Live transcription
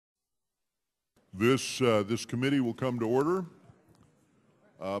This committee will come to order.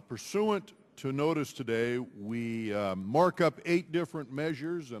 Pursuant to notice today, we mark up 8 different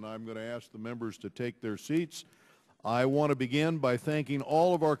measures, and I'm going to ask the members to take their seats. I want to begin by thanking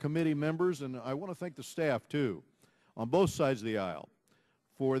all of our committee members, and I want to thank the staff, too, on both sides of the aisle,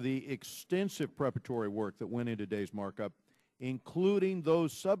 for the extensive preparatory work that went into today's markup, including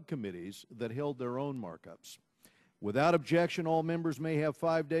those subcommittees that held their own markups. Without objection, all members may have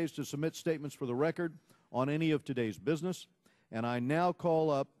 5 days to submit statements for the record on any of today's business. And I now call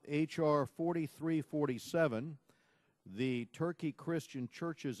up H.R. 4347, the Turkey Christian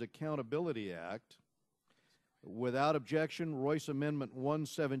Churches Accountability Act. Without objection, Royce Amendment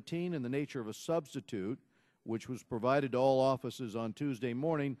 117, in the nature of a substitute, which was provided to all offices on Tuesday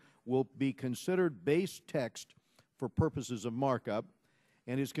morning, will be considered base text for purposes of markup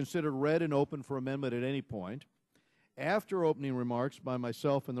and is considered read and open for amendment at any point. After opening remarks by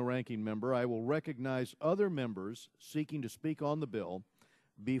myself and the ranking member, I will recognize other members seeking to speak on the bill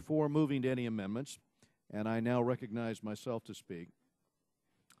before moving to any amendments, and I now recognize myself to speak.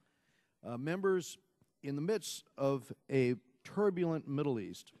 Members, in the midst of a turbulent Middle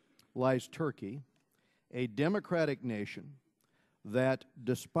East lies Turkey, a democratic nation that,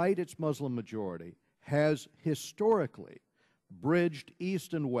 despite its Muslim majority, has historically bridged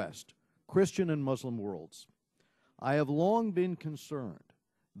East and West, Christian and Muslim worlds. I have long been concerned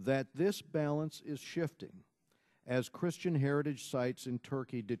that this balance is shifting as Christian heritage sites in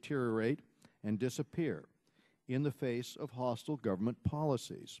Turkey deteriorate and disappear in the face of hostile government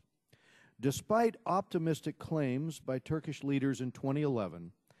policies. Despite optimistic claims by Turkish leaders in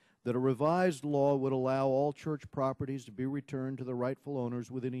 2011 that a revised law would allow all church properties to be returned to the rightful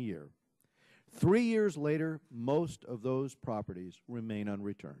owners within a year, 3 years later, most of those properties remain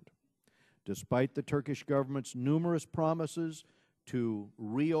unreturned. Despite the Turkish government's numerous promises to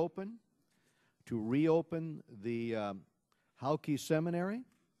reopen the Halki Seminary,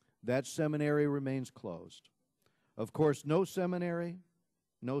 that seminary remains closed. Of course, no seminary,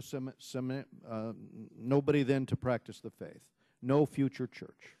 nobody then to practice the faith, no future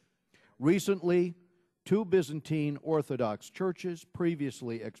church. Recently, 2 Byzantine Orthodox churches,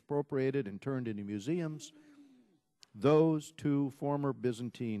 previously expropriated and turned into museums, those 2 former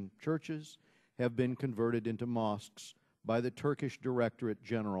Byzantine churches have been converted into mosques by the Turkish Directorate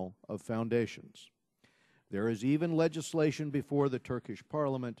General of Foundations. There is even legislation before the Turkish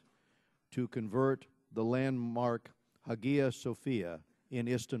Parliament to convert the landmark Hagia Sophia in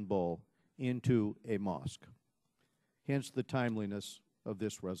Istanbul into a mosque. Hence the timeliness of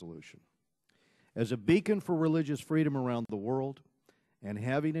this resolution. As a beacon for religious freedom around the world, and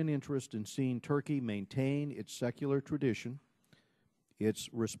having an interest in seeing Turkey maintain its secular tradition, its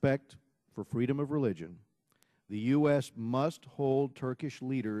respect for freedom of religion, the U.S. must hold Turkish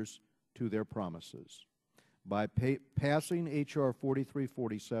leaders to their promises. By passing H.R.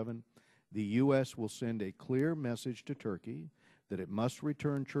 4347, the U.S. will send a clear message to Turkey that it must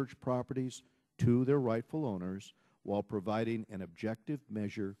return church properties to their rightful owners while providing an objective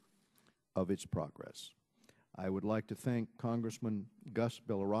measure of its progress. I would like to thank Congressman Gus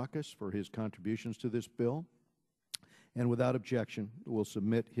Bilirakis for his contributions to this bill, and without objection, will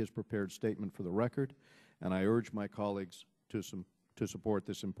submit his prepared statement for the record, and I urge my colleagues to support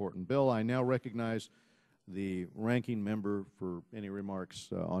this important bill. I now recognize the ranking member for any remarks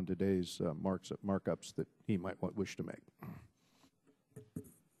on today's markups that he might wish to make.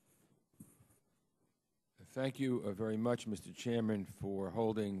 Thank you very much, Mr. Chairman, for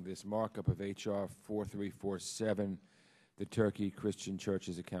holding this markup of H.R. 4347, the Turkey Christian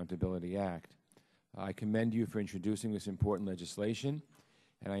Churches Accountability Act. I commend you for introducing this important legislation,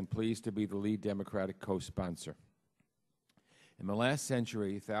 and I am pleased to be the lead Democratic co-sponsor. In the last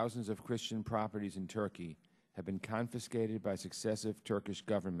century, thousands of Christian properties in Turkey have been confiscated by successive Turkish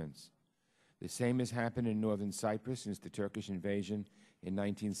governments. The same has happened in northern Cyprus since the Turkish invasion in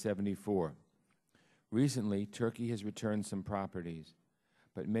 1974. Recently, Turkey has returned some properties,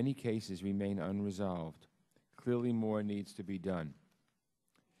 but many cases remain unresolved. Clearly, more needs to be done.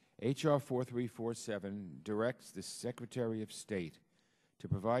 H.R. 4347 directs the Secretary of State to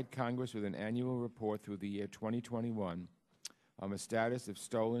provide Congress with an annual report through the year 2021 on the status of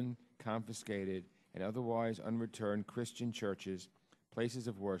stolen, confiscated, and otherwise unreturned Christian churches, places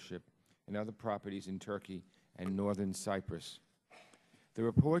of worship, and other properties in Turkey and northern Cyprus. The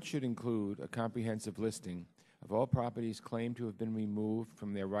report should include a comprehensive listing of all properties claimed to have been removed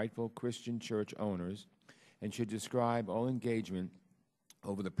from their rightful Christian church owners and should describe all engagement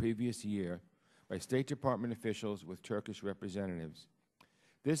over the previous year by State Department officials with Turkish representatives.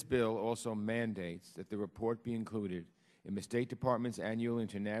 This bill also mandates that the report be included in the State Department's annual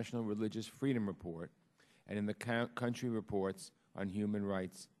International Religious Freedom Report and in the country reports on human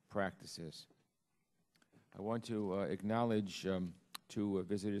rights practices. I want to acknowledge two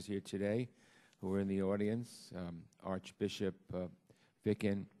visitors here today who are in the audience, Archbishop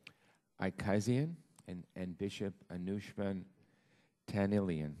Viken Ikazian and Bishop Anushman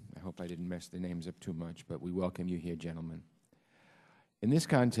Tanilian. I hope I didn't mess the names up too much, but we welcome you here, gentlemen. In this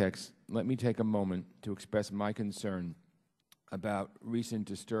context, let me take a moment to express my concern about recent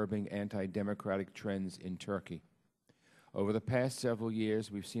disturbing anti-democratic trends in Turkey. Over the past several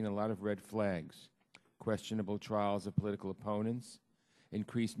years, we've seen a lot of red flags, questionable trials of political opponents,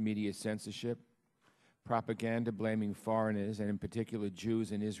 increased media censorship, propaganda blaming foreigners, and in particular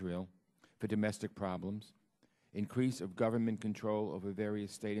Jews in Israel, for domestic problems, increase of government control over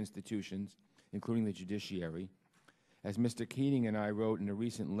various state institutions, including the judiciary. As Mr. Keating and I wrote in a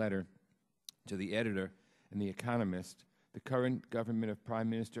recent letter to the editor in The Economist, the current government of Prime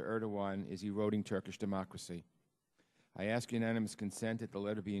Minister Erdogan is eroding Turkish democracy. I ask unanimous consent that the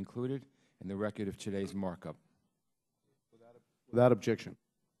letter be included in the record of today's markup. Without objection.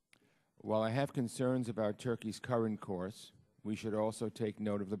 While I have concerns about Turkey's current course, we should also take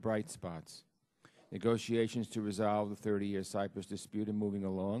note of the bright spots. Negotiations to resolve the 30-year Cyprus dispute are moving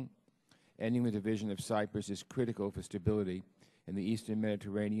along. Ending the division of Cyprus is critical for stability in the eastern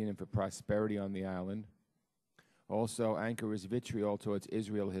Mediterranean and for prosperity on the island. Also, Ankara's vitriol towards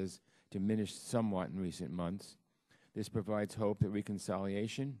Israel has diminished somewhat in recent months. This provides hope that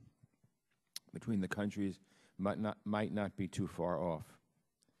reconciliation between the countries might not be too far off.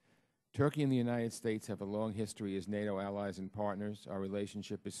 Turkey and the United States have a long history as NATO allies and partners. Our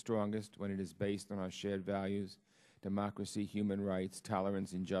relationship is strongest when it is based on our shared values, democracy, human rights,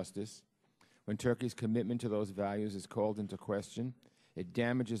 tolerance, and justice. When Turkey's commitment to those values is called into question, it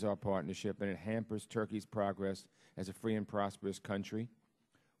damages our partnership and it hampers Turkey's progress as a free and prosperous country.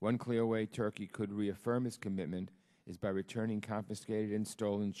 One clear way Turkey could reaffirm its commitment is by returning confiscated and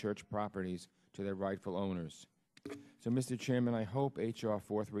stolen church properties to their rightful owners. So, Mr. Chairman, I hope H.R.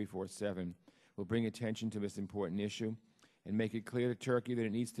 4347 will bring attention to this important issue and make it clear to Turkey that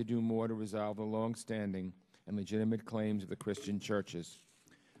it needs to do more to resolve the long-standing and legitimate claims of the Christian churches.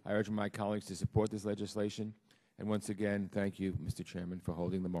 I urge my colleagues to support this legislation. And once again, thank you, Mr. Chairman, for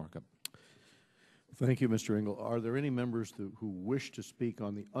holding the markup. Thank you, Mr. Engel. Are there any members who wish to speak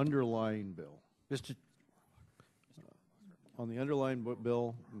on the underlying bill? On the underlying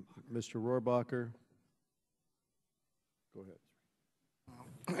bill, Mr. Rohrbacher. Go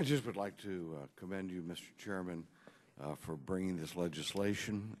ahead. I just would like to commend you, Mr. Chairman, for bringing this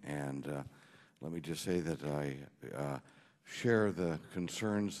legislation. And let me just say that I share the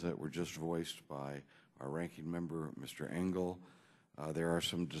concerns that were just voiced by our ranking member, Mr. Engel. There are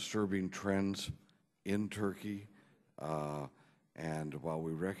some disturbing trends in Turkey. And while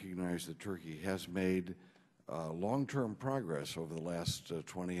we recognize that Turkey has made long-term progress over the last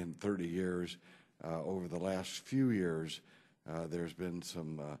 20 and 30 years, over the last few years, there's been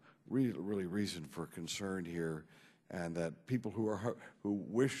some really reason for concern here, and that people who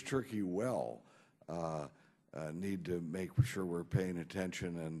wish Turkey well need to make sure we're paying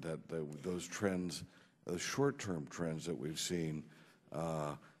attention, and that those trends, the short-term trends that we've seen,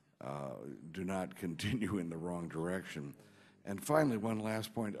 do not continue in the wrong direction. And finally, one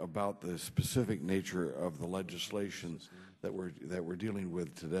last point about the specific nature of the legislation that we're dealing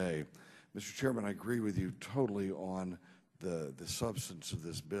with today. Mr. Chairman, I agree with you totally on the substance of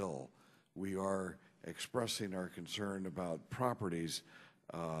this bill. We are expressing our concern about properties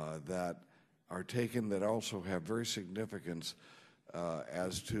that are taken that also have very significance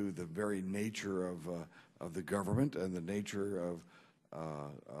as to the very nature of the government and the nature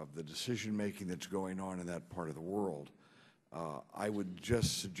of the decision-making that's going on in that part of the world. I would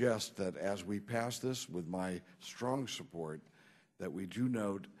just suggest that as we pass this, with my strong support, that we do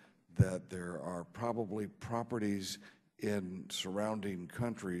note that there are probably properties in surrounding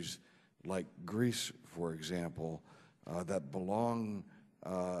countries like Greece, for example, that belong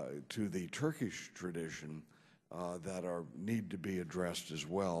to the Turkish tradition that need to be addressed as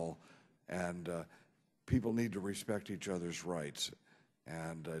well. And people need to respect each other's rights.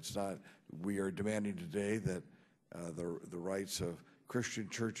 And it's not, we are demanding today that the rights of Christian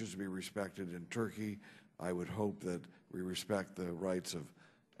churches be respected in Turkey. I would hope that we respect the rights of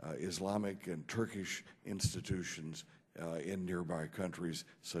Islamic and Turkish institutions in nearby countries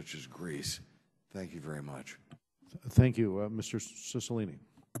such as Greece. Thank you very much. Thank you, Mr. Cicilline.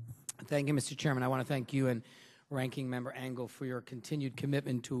 Thank you, Mr. Chairman. I want to thank you and Ranking Member Engel for your continued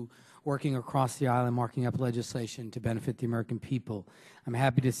commitment to working across the aisle and marking up legislation to benefit the American people. I'm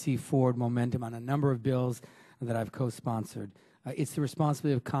happy to see forward momentum on a number of bills that I've co-sponsored. It's the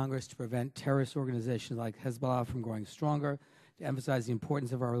responsibility of Congress to prevent terrorist organizations like Hezbollah from growing stronger, to emphasize the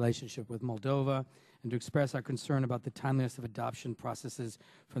importance of our relationship with Moldova, and to express our concern about the timeliness of adoption processes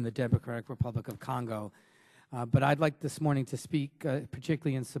from the Democratic Republic of Congo. But I'd like this morning to speak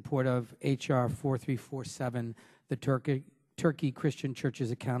particularly in support of H.R. 4347, the Turkey Christian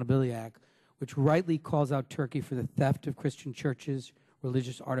Churches Accountability Act, which rightly calls out Turkey for the theft of Christian churches,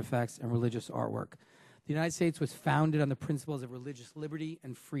 religious artifacts, and religious artwork. The United States was founded on the principles of religious liberty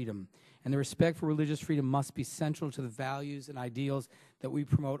and freedom, and the respect for religious freedom must be central to the values and ideals that we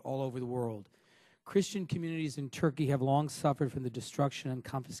promote all over the world. Christian communities in Turkey have long suffered from the destruction and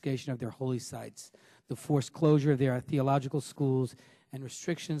confiscation of their holy sites, the forced closure of their theological schools, and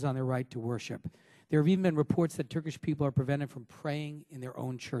restrictions on their right to worship. There have even been reports that Turkish people are prevented from praying in their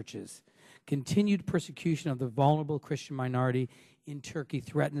own churches. Continued persecution of the vulnerable Christian minority in Turkey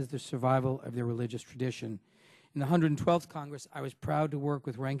threatens the survival of their religious tradition. In the 112th Congress, I was proud to work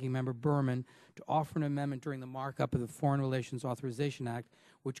with Ranking Member Berman to offer an amendment during the markup of the Foreign Relations Authorization Act,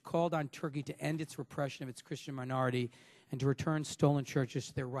 which called on Turkey to end its repression of its Christian minority and to return stolen churches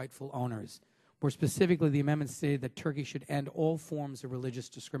to their rightful owners. More specifically, the amendment stated that Turkey should end all forms of religious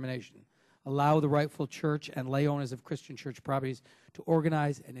discrimination, allow the rightful church and lay owners of Christian church properties to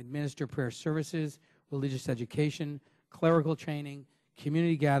organize and administer prayer services, religious education, clerical training,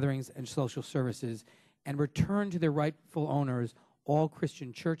 community gatherings, and social services, and return to their rightful owners all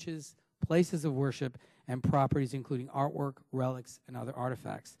Christian churches, places of worship, and properties including artwork, relics, and other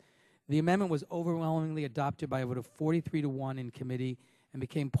artifacts. The amendment was overwhelmingly adopted by a vote of 43-1 in committee and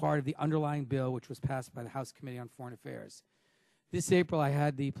became part of the underlying bill, which was passed by the House Committee on Foreign Affairs. This April, I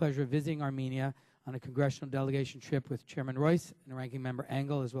had the pleasure of visiting Armenia on a congressional delegation trip with Chairman Royce and Ranking Member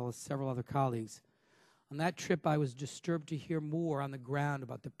Engel, as well as several other colleagues. On that trip, I was disturbed to hear more on the ground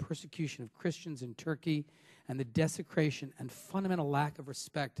about the persecution of Christians in Turkey and the desecration and fundamental lack of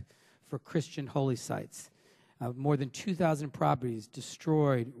respect for Christian holy sites. More than 2,000 properties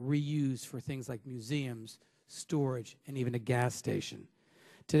destroyed, reused for things like museums, storage, and even a gas station.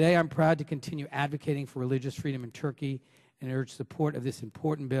 Today, I'm proud to continue advocating for religious freedom in Turkey and urge support of this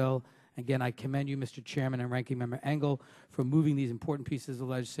important bill. Again, I commend you, Mr. Chairman and Ranking Member Engel, for moving these important pieces of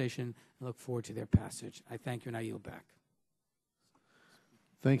legislation and look forward to their passage. I thank you, and I yield back.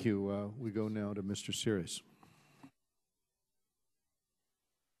 Thank you. We go now to Mr. Series.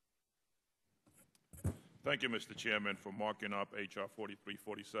 Thank you, Mr. Chairman, for marking up H.R.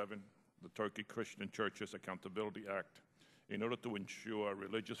 4347, the Turkey Christian Churches Accountability Act, in order to ensure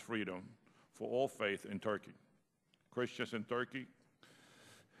religious freedom for all faith in Turkey. Christians in Turkey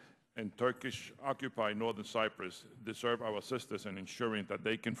and Turkish-occupied northern Cyprus deserve our assistance in ensuring that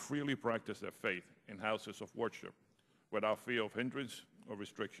they can freely practice their faith in houses of worship without fear of hindrance or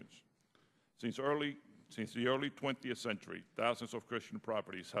restrictions. Since the early 20th century, thousands of Christian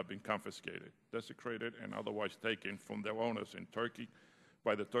properties have been confiscated, desecrated, and otherwise taken from their owners in Turkey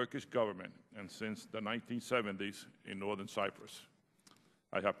by the Turkish government, and since the 1970s in northern Cyprus.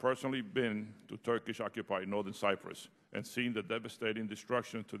 I have personally been to Turkish-occupied northern Cyprus and seen the devastating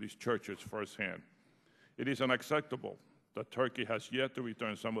destruction to these churches firsthand. It is unacceptable that Turkey has yet to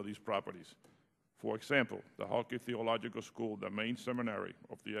return some of these properties. For example, the Halki Theological School, the main seminary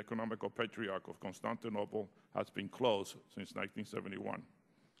of the Economical Patriarch of Constantinople, has been closed since 1971.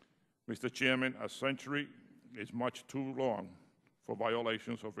 Mr. Chairman, a century is much too long for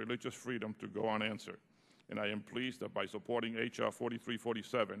violations of religious freedom to go unanswered, and I am pleased that by supporting H.R.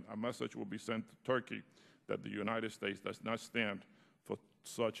 4347, a message will be sent to Turkey that the United States does not stand for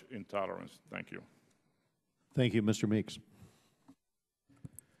such intolerance. Thank you. Thank you, Mr. Meeks.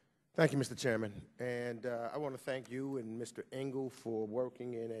 Thank you, Mr. Chairman. And I want to thank you and Mr. Engel for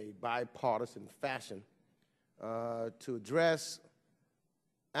working in a bipartisan fashion to address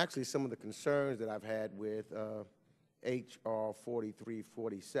actually some of the concerns that I've had with H.R.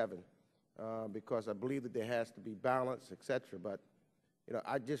 4347 because I believe that there has to be balance, et cetera. But, you know,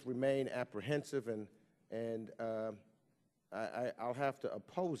 I just remain apprehensive and I'll have to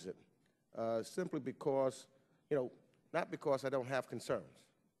oppose it simply because, you know, not because I don't have concerns.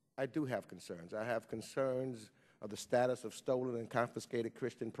 I do have concerns. I have concerns of the status of stolen and confiscated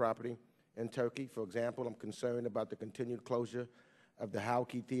Christian property in Turkey. For example, I'm concerned about the continued closure of the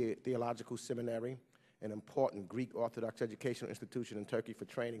Halki Theological Seminary, an important Greek Orthodox educational institution in Turkey for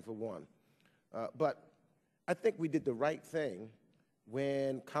training, for one. But I think we did the right thing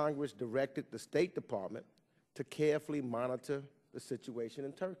when Congress directed the State Department to carefully monitor the situation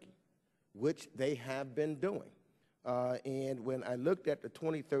in Turkey, which they have been doing. And when I looked at the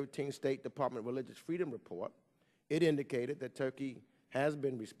 2013 State Department Religious Freedom Report, it indicated that Turkey has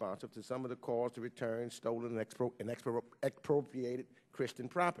been responsive to some of the calls to return stolen and expropriated Christian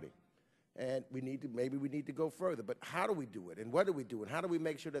property. And maybe we need to go further. But how do we do it? And what do we do? And how do we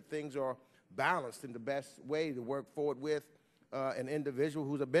make sure that things are balanced in the best way to work forward with an individual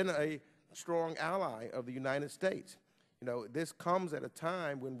who's been a strong ally of the United States? You know, this comes at a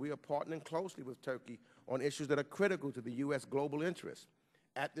time when we are partnering closely with Turkey on issues that are critical to the U.S. global interests.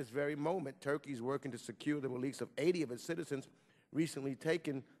 At this very moment, Turkey is working to secure the release of 80 of its citizens recently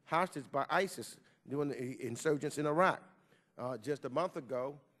taken hostage by ISIS during the insurgents in Iraq. Just a month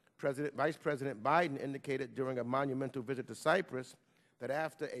ago, Vice President Biden indicated during a monumental visit to Cyprus that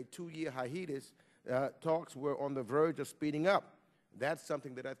after a 2-year hiatus, talks were on the verge of speeding up. That's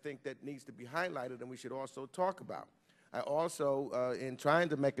something that I think that needs to be highlighted and we should also talk about. I also, in trying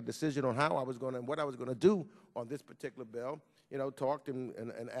to make a decision on how I was going to and what I was going to do on this particular bill, you know, talked and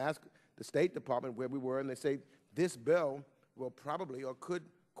asked the State Department where we were, and they say this bill will probably or could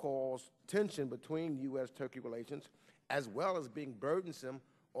cause tension between U.S.-Turkey relations, as well as being burdensome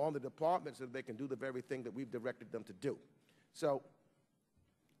on the department so that they can do the very thing that we've directed them to do. So,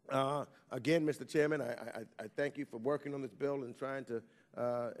 again, Mr. Chairman, I thank you for working on this bill and trying to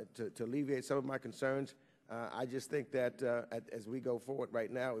alleviate some of my concerns. I just think that as we go forward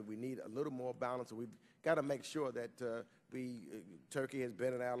right now, we need a little more balance, and we've got to make sure that Turkey has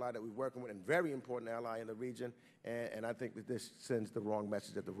been an ally that we're working with, and very important ally in the region, and I think that this sends the wrong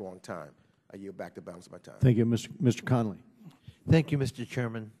message at the wrong time. I yield back the balance of my time. Thank you, Mr. Connolly. Thank you, Mr.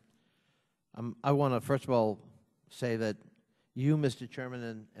 Chairman. I want to, first of all, say that you, Mr.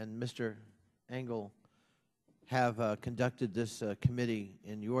 Chairman, and Mr. Engel have conducted this committee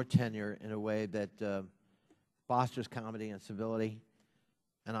in your tenure in a way that fosters comedy and civility,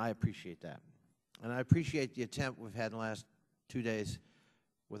 and I appreciate that. And I appreciate the attempt we've had in the last 2 days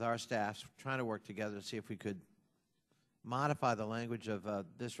with our staffs trying to work together to see if we could modify the language of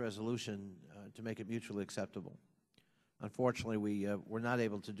this resolution to make it mutually acceptable. Unfortunately, we were not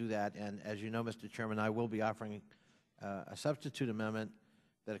able to do that, and as you know, Mr. Chairman, I will be offering a substitute amendment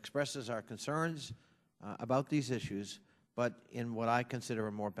that expresses our concerns about these issues, but in what I consider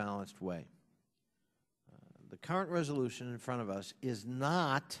a more balanced way. The current resolution in front of us is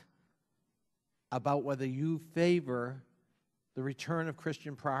not about whether you favor the return of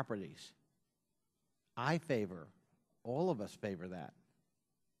Christian properties. I favor, all of us favor that.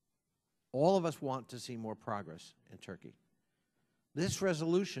 All of us want to see more progress in Turkey. This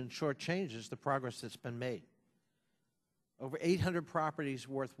resolution shortchanges the progress that's been made. Over 800 properties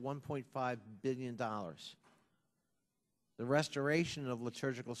worth $1.5 billion. The restoration of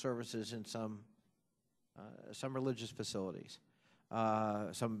liturgical services in some religious facilities,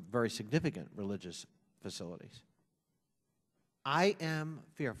 some very significant religious facilities. I am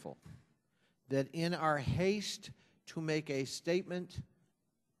fearful that in our haste to make a statement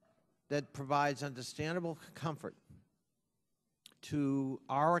that provides understandable comfort to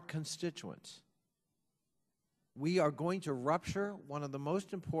our constituents, we are going to rupture one of the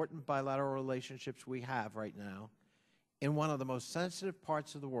most important bilateral relationships we have right now in one of the most sensitive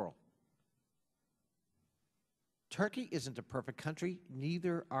parts of the world. Turkey isn't a perfect country,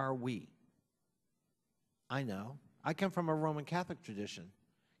 neither are we. I know. I come from a Roman Catholic tradition.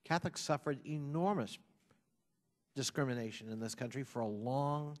 Catholics suffered enormous discrimination in this country for a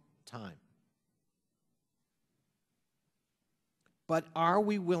long time. But are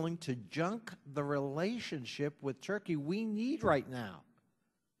we willing to junk the relationship with Turkey we need right now?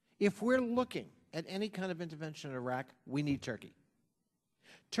 If we're looking at any kind of intervention in Iraq, we need Turkey.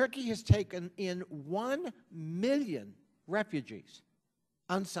 Turkey has taken in 1 million refugees,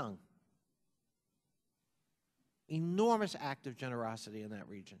 unsung. Enormous act of generosity in that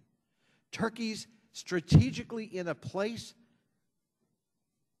region. Turkey's strategically in a place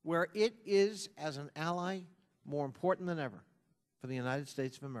where it is, as an ally, more important than ever for the United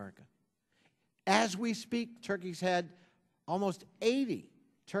States of America. As we speak, Turkey's had almost 80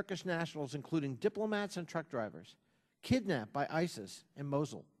 Turkish nationals, including diplomats and truck drivers, kidnapped by ISIS in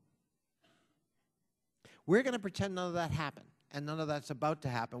Mosul. We're going to pretend none of that happened, and none of that's about to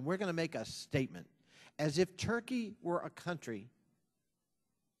happen. We're going to make a statement, as if Turkey were a country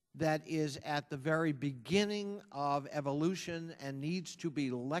that is at the very beginning of evolution and needs to be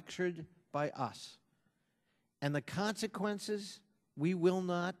lectured by us. And the consequences we will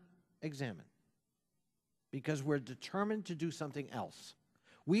not examine, because we're determined to do something else.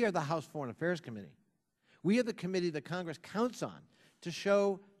 We are the House Foreign Affairs Committee. We are the committee that Congress counts on to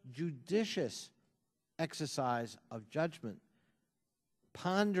show judicious exercise of judgment,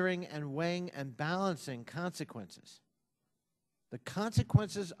 pondering and weighing and balancing consequences. The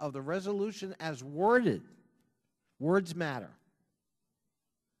consequences of the resolution as worded, words matter.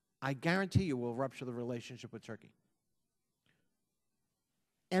 I guarantee you we'll rupture the relationship with Turkey.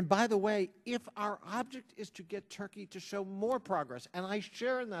 And by the way, if our object is to get Turkey to show more progress, and I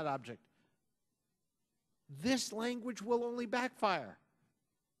share in that object, this language will only backfire.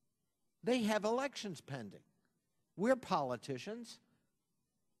 They have elections pending. We're politicians.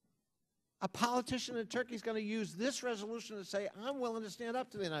 A politician in Turkey is going to use this resolution to say, I'm willing to stand up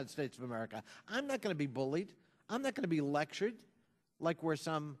to the United States of America. I'm not going to be bullied. I'm not going to be lectured like we're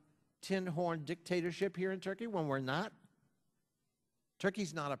some tin horn dictatorship here in Turkey when we're not.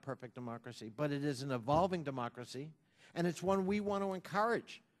 Turkey's not a perfect democracy, but it is an evolving democracy, and it's one we want to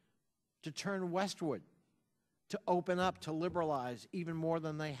encourage to turn westward, to open up, to liberalize even more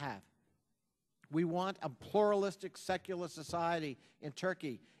than they have. We want a pluralistic, secular society in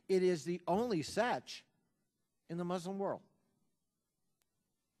Turkey. It is the only such in the Muslim world.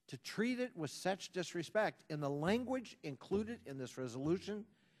 To treat it with such disrespect in the language included in this resolution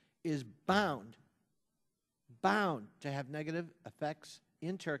is bound to have negative effects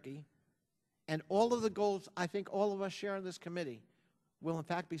in Turkey, and all of the goals I think all of us share in this committee will in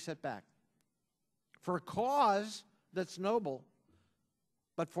fact be set back. For a cause that's noble,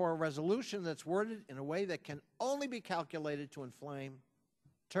 but for a resolution that's worded in a way that can only be calculated to inflame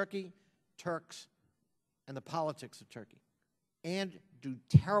Turkey, Turks, and the politics of Turkey, and do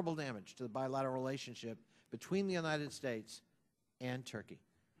terrible damage to the bilateral relationship between the United States and Turkey.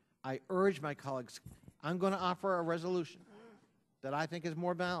 I urge my colleagues, I'm going to offer a resolution that I think is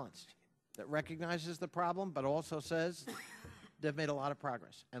more balanced, that recognizes the problem, but also says they've made a lot of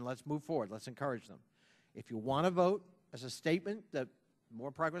progress, and let's move forward. Let's encourage them. If you want to vote as a statement that more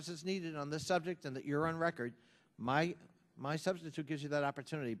progress is needed on this subject and that you're on record, my substitute gives you that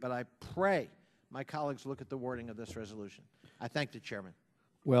opportunity, but I pray my colleagues look at the wording of this resolution. I thank the chairman.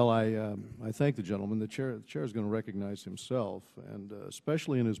 Well, I thank the gentleman. The chair is going to recognize himself, and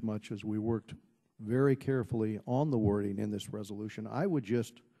especially in as much as we worked very carefully on the wording in this resolution. I would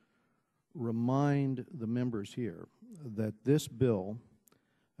just remind the members here that this bill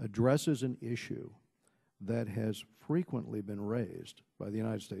addresses an issue that has frequently been raised by the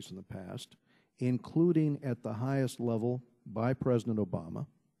United States in the past, including at the highest level by President Obama,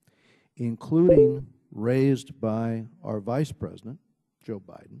 including raised by our Vice President, Joe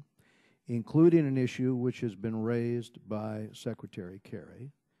Biden, including an issue which has been raised by Secretary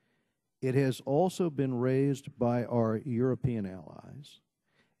Kerry. It has also been raised by our European allies.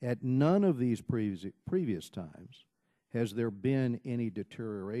 At none of these previous times has there been any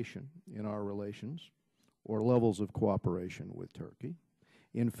deterioration in our relations or levels of cooperation with Turkey.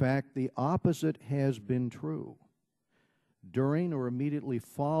 In fact, the opposite has been true. During or immediately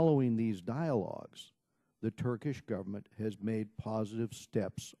following these dialogues, the Turkish government has made positive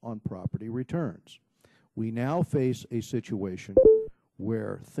steps on property returns. We now face a situation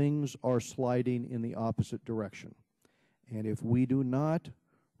where things are sliding in the opposite direction. And if we do not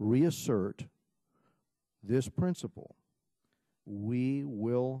reassert this principle, we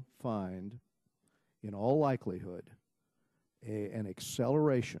will find, in all likelihood, an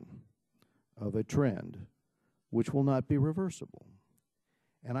acceleration of a trend which will not be reversible.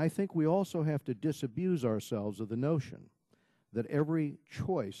 And I think we also have to disabuse ourselves of the notion that every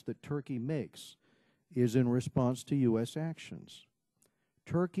choice that Turkey makes is in response to U.S. actions.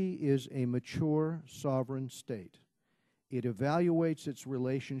 Turkey is a mature sovereign state. It evaluates its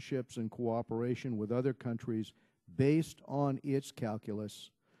relationships and cooperation with other countries based on its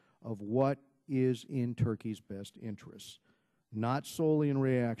calculus of what is in Turkey's best interests, not solely in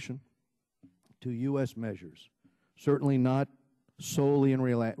reaction to U.S. measures, certainly not solely in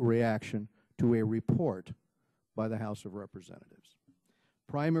reaction to a report by the House of Representatives.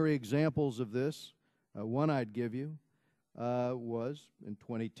 Primary examples of this, one I'd give you, was in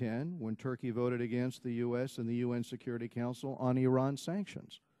 2010 when Turkey voted against the U.S. and the UN Security Council on Iran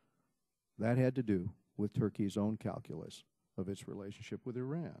sanctions. That had to do with Turkey's own calculus of its relationship with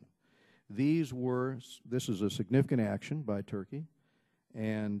Iran. This is a significant action by Turkey,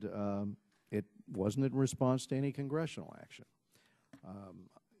 and it wasn't in response to any congressional action.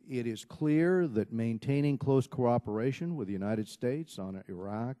 It is clear that maintaining close cooperation with the United States on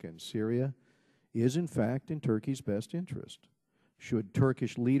Iraq and Syria is in fact in Turkey's best interest. Should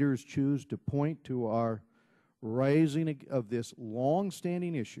Turkish leaders choose to point to our raising of this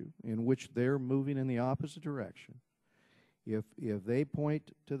long-standing issue in which they're moving in the opposite direction, if they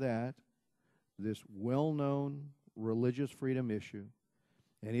point to that, this well-known religious freedom issue,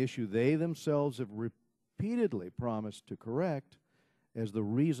 an issue they themselves have repeatedly promised to correct as the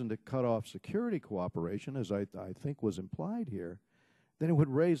reason to cut off security cooperation, as I think was implied here, then it would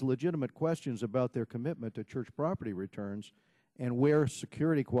raise legitimate questions about their commitment to church property returns and where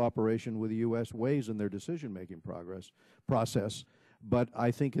security cooperation with the U.S. weighs in their decision-making process. But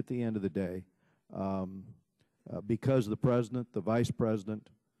I think at the end of the day, because the President, the Vice President,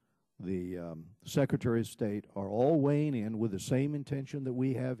 the Secretary of State are all weighing in with the same intention that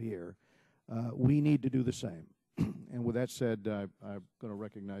we have here, we need to do the same. And with that said, I'm going to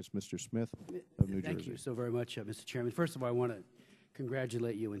recognize Mr. Smith of New Jersey. Thank you so very much, Mr. Chairman. First of all, I want to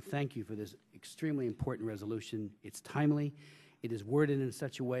congratulate you and thank you for this extremely important resolution. It's timely. It is worded in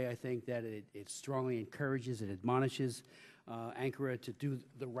such a way, I think, that it strongly encourages and admonishes Ankara to do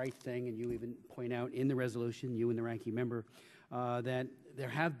the right thing. And you even point out in the resolution, you and the ranking member, that there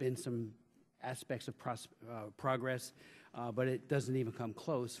have been some aspects of progress, but it doesn't even come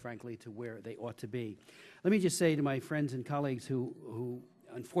close, frankly, to where they ought to be. Let me just say to my friends and colleagues who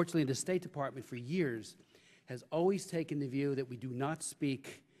unfortunately, the State Department for years has always taken the view that we do not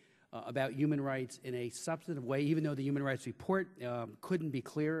speak about human rights in a substantive way, even though the Human Rights Report couldn't be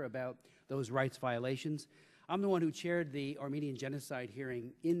clear about those rights violations. I'm the one who chaired the Armenian genocide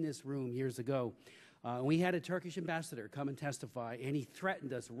hearing in this room years ago. We had a Turkish ambassador come and testify, and he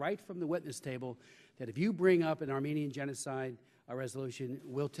threatened us right from the witness table that if you bring up an Armenian genocide resolution,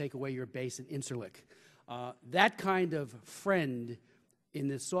 we'll take away your base in Incirlik. That kind of friend in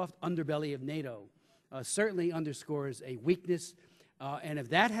the soft underbelly of NATO certainly underscores a weakness, and if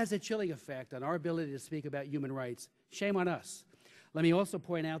that has a chilling effect on our ability to speak about human rights, shame on us. Let me also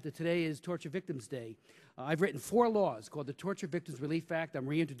point out that today is Torture Victims Day. I've written 4 laws called the Torture Victims Relief Act. I'm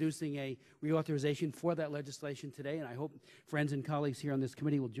reintroducing a reauthorization for that legislation today, and I hope friends and colleagues here on this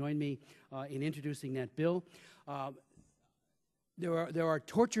committee will join me in introducing that bill. There are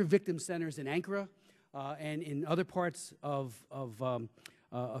torture victim centers in Ankara and in other parts of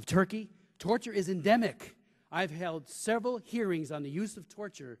Turkey. Torture is endemic. I've held several hearings on the use of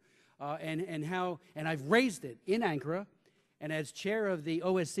torture and I've raised it in Ankara. And as chair of the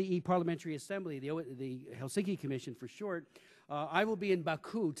OSCE Parliamentary Assembly, the Helsinki Commission for short, I will be in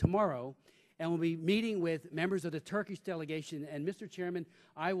Baku tomorrow and will be meeting with members of the Turkish delegation. And Mr. Chairman,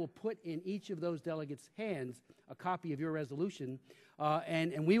 I will put in each of those delegates' hands a copy of your resolution,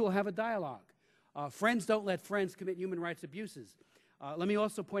 and we will have a dialogue. Friends don't let friends commit human rights abuses. Let me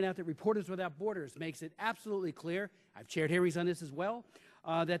also point out that Reporters Without Borders makes it absolutely clear, I've chaired hearings on this as well,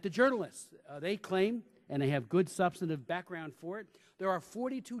 that the journalists, they claim, and they have good substantive background for it, there are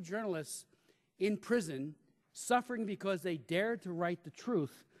 42 journalists in prison suffering because they dared to write the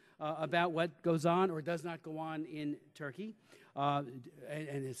truth about what goes on or does not go on in Turkey,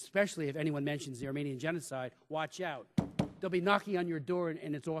 and especially if anyone mentions the Armenian genocide, watch out. They'll be knocking on your door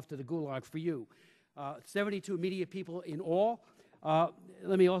and it's off to the gulag for you. 72 media people in all.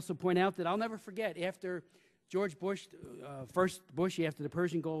 Let me also point out that I'll never forget, after George Bush, first Bush after the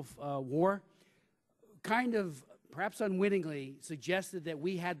Persian Gulf War, kind of, perhaps unwittingly, suggested that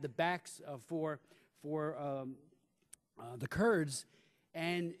we had the backs for the Kurds,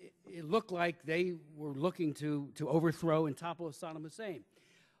 and it looked like they were looking to overthrow and topple Saddam Hussein.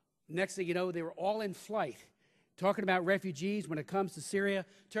 Next thing you know, they were all in flight. Talking about refugees, when it comes to Syria,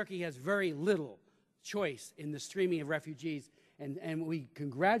 Turkey has very little choice in the streaming of refugees, and we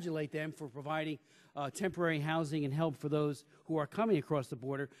congratulate them for providing temporary housing and help for those who are coming across the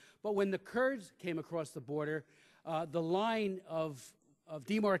border. But when the Kurds came across the border, the line of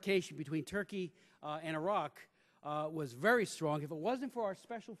demarcation between Turkey and Iraq was very strong. If it wasn't for our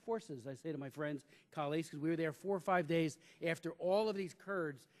special forces, I say to my friends, colleagues, because we were there 4 or 5 days after all of these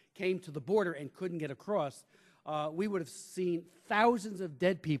Kurds came to the border and couldn't get across, we would have seen thousands of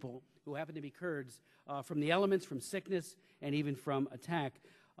dead people who happen to be Kurds from the elements, from sickness, and even from attack.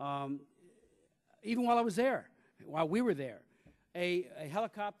 Even while I was there, while we were there, a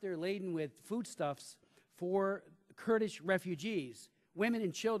helicopter laden with foodstuffs for Kurdish refugees, women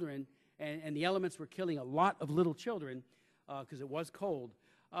and children, and the elements were killing a lot of little children because it was cold.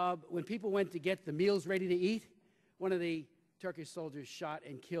 When people went to get the meals ready to eat, one of the Turkish soldiers shot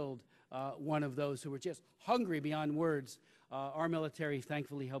and killed one of those who were just hungry beyond words. Our military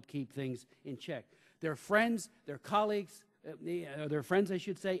thankfully helped keep things in check. They're friends, they're colleagues, they're friends, I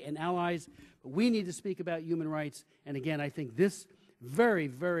should say, and allies. We need to speak about human rights. And again, I think this very,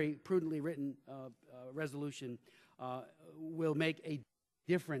 very prudently written resolution will make a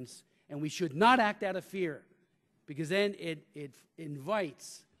difference. And we should not act out of fear, because then it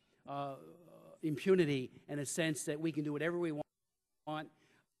invites impunity and a sense that we can do whatever we want,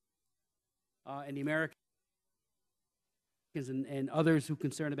 and the Americans and others who are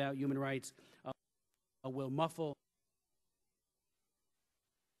concerned about human rights will muffle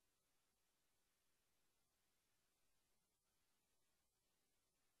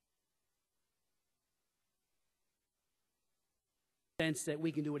sense that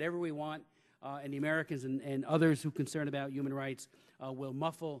we can do whatever we want, and the Americans and others who are concerned about human rights will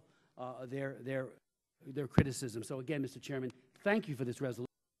muffle their criticism. So again, Mr. Chairman, thank you for this resolution,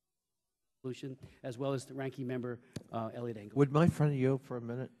 as well as the ranking member, Elliot Engel. Would my friend yield for a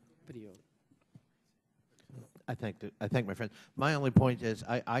minute? Video. I thank my friend. My only point is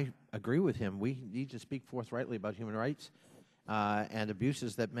I agree with him. We need to speak forthrightly about human rights and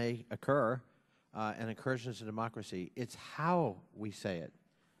abuses that may occur and incursions in democracy. It's how we say it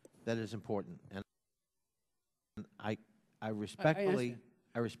that is important. And I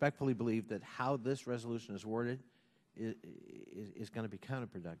respectfully believe that how this resolution is worded is going to be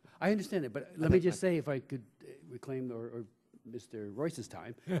counterproductive. I understand it, but let me just say, if I could reclaim or Mr. Royce's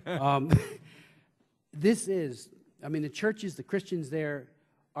time, this is, I mean, the churches, the Christians there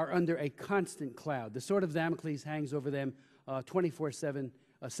are under a constant cloud. The sword of Damocles hangs over them 24/7,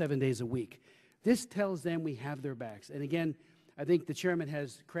 7 days a week. This tells them we have their backs. And again, I think the chairman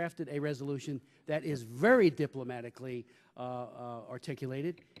has crafted a resolution that is very diplomatically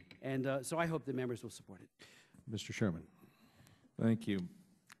articulated, and so I hope the members will support it. Mr. Sherman. Thank you.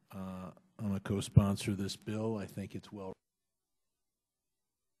 I'm a co-sponsor of this bill. I think it's well.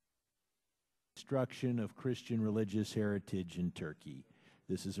 Destruction of Christian religious heritage in Turkey.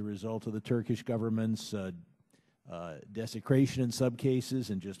 This is a result of the Turkish government's desecration in some cases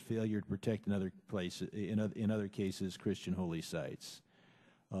and just failure to protect in other places, in other cases, Christian holy sites.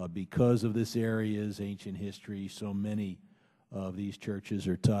 Because of this area's ancient history, so many of these churches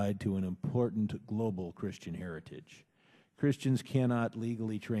are tied to an important global Christian heritage. Christians cannot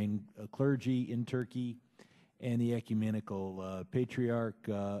legally train clergy in Turkey, and the ecumenical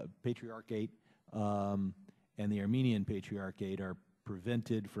patriarchate and the Armenian patriarchate are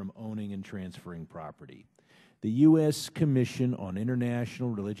prevented from owning and transferring property. The U.S. Commission on International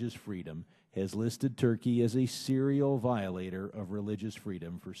Religious Freedom has listed Turkey as a serial violator of religious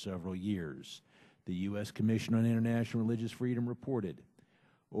freedom for several years. The U.S. Commission on International Religious Freedom reported,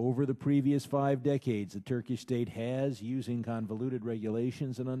 over the previous 5 decades, the Turkish state has, using convoluted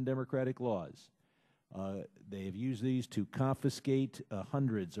regulations and undemocratic laws, they have used these to confiscate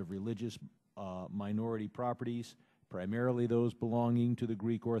hundreds of religious minority properties, primarily those belonging to the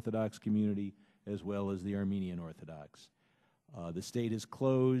Greek Orthodox community, as well as the Armenian Orthodox. The state has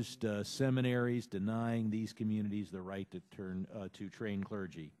closed seminaries, denying these communities the right to train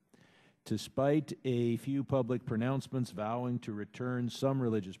clergy. Despite a few public pronouncements vowing to return some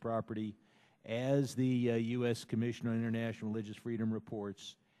religious property, as the U.S. Commission on International Religious Freedom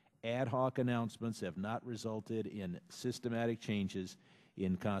reports, ad hoc announcements have not resulted in systematic changes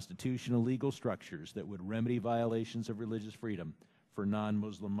in constitutional legal structures that would remedy violations of religious freedom for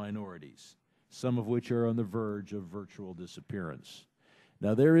non-Muslim minorities, some of which are on the verge of virtual disappearance.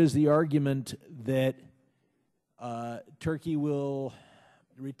 Now, there is the argument that Turkey will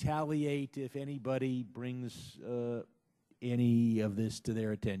retaliate if anybody brings any of this to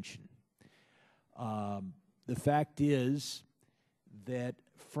their attention. The fact is that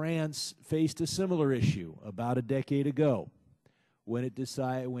France faced a similar issue about a decade ago when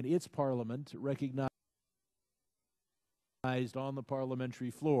its parliament recognized on the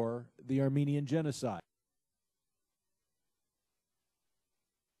parliamentary floor the Armenian genocide.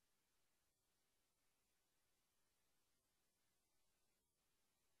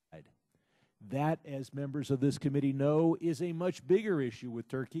 That, as members of this committee know, is a much bigger issue with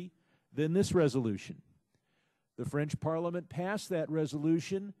Turkey than this resolution. The French Parliament passed that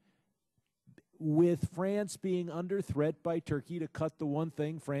resolution with France being under threat by Turkey to cut the one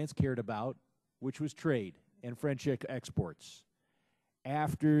thing France cared about, which was trade and French exports.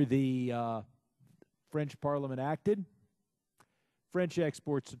 After the French Parliament acted, French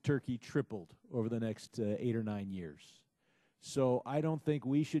exports to Turkey tripled over the next 8 or 9 years. So I don't think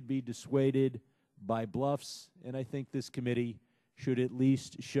we should be dissuaded by bluffs, and I think this committee should at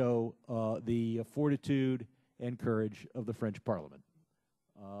least show the fortitude and courage of the French Parliament.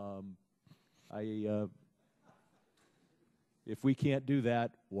 If we can't do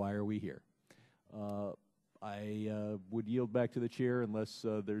that, why are we here? I would yield back to the chair unless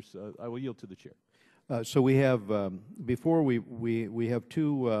I will yield to the chair. So we have, before we have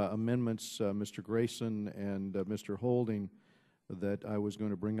 2 amendments, Mr. Grayson and Mr. Holding, that I was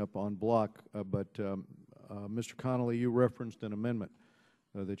going to bring up on block, but Mr. Connolly, you referenced an amendment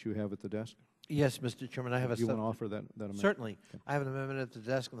that you have at the desk. Yes, Mr. Chairman, I have a. You want to offer that amendment? Certainly. Okay. I have an amendment at the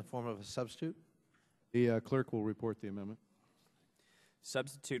desk in the form of a substitute. The clerk will report the amendment.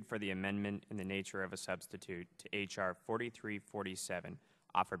 Substitute for the amendment in the nature of a substitute to H.R. 4347,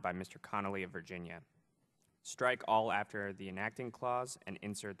 offered by Mr. Connolly of Virginia. Strike all after the enacting clause and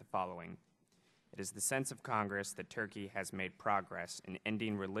insert the following. It is the sense of Congress that Turkey has made progress in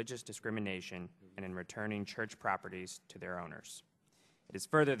ending religious discrimination and in returning church properties to their owners. It is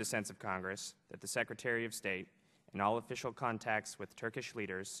further the sense of Congress that the Secretary of State, in all official contacts with Turkish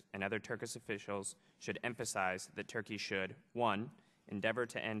leaders and other Turkish officials, should emphasize that Turkey should, 1, endeavor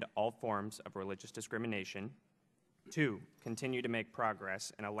to end all forms of religious discrimination, 2, continue to make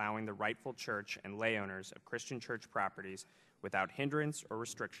progress in allowing the rightful church and lay owners of Christian church properties without hindrance or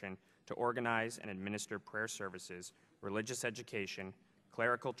restriction to organize and administer prayer services, religious education,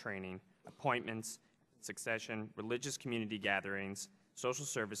 clerical training, appointments, succession, religious community gatherings, social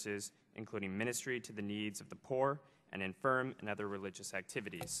services, including ministry to the needs of the poor and infirm and other religious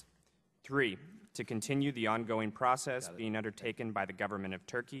activities. 3, to continue the ongoing process being undertaken by the government of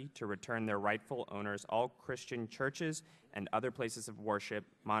Turkey to return their rightful owners all Christian churches and other places of worship,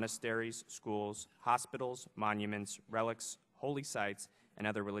 monasteries, schools, hospitals, monuments, relics, holy sites, and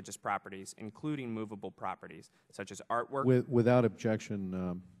other religious properties, including movable properties, such as artwork. Without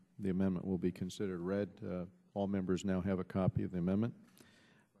objection, the amendment will be considered read. All members now have a copy of the amendment.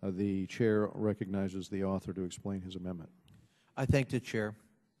 The chair recognizes the author to explain his amendment. I thank the chair.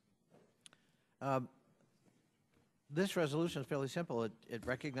 This resolution is fairly simple. It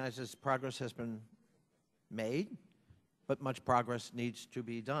recognizes progress has been made, but much progress needs to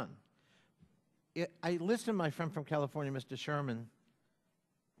be done. I listened to my friend from California, Mr. Sherman,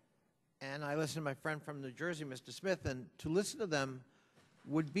 and I listened to my friend from New Jersey, Mr. Smith, and to listen to them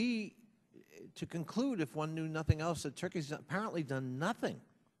would be to conclude, if one knew nothing else, that Turkey's apparently done nothing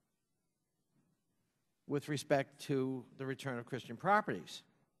with respect to the return of Christian properties.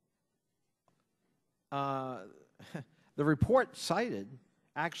 The report cited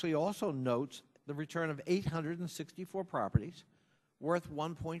actually also notes the return of 864 properties worth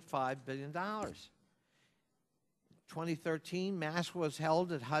 $1.5 billion. 2013, Mass was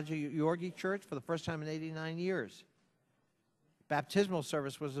held at Haji Yorgi Church for the first time in 89 years. Baptismal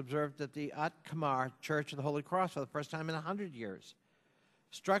service was observed at the Ankara Church of the Holy Cross for the first time in 100 years.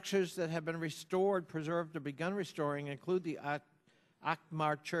 Structures that have been restored, preserved, or begun restoring include the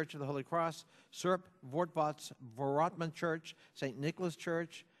Ankara Church of the Holy Cross, Sırp Vortvats Vorotman Church, St. Nicholas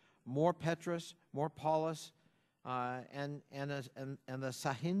Church, Mor Petrus, Mor Paulus, and the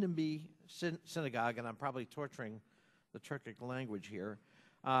Sahindimbi Synagogue, and I'm probably torturing the Turkic language here.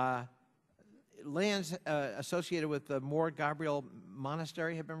 Lands associated with the Mor Gabriel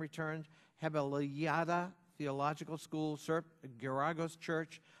Monastery have been returned. Halki Theological School, Sırp Giragos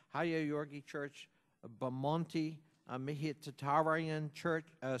Church, Hagia Yorgi Church, Bamonti Mihitatarian Church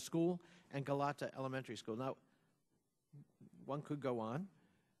School, and Galata Elementary School. Now, one could go on.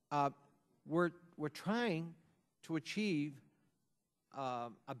 We're trying to achieve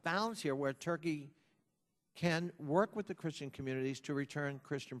a balance here where Turkey can work with the Christian communities to return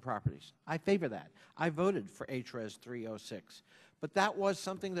Christian properties. I favor that. I voted for HRES 306. But that was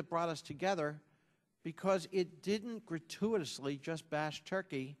something that brought us together because it didn't gratuitously just bash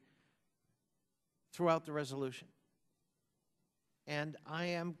Turkey throughout the resolution. And I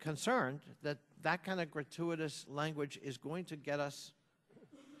am concerned that that kind of gratuitous language is going to get us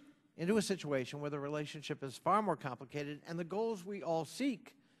into a situation where the relationship is far more complicated and the goals we all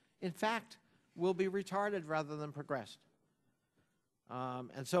seek, in fact, will be retarded rather than progressed.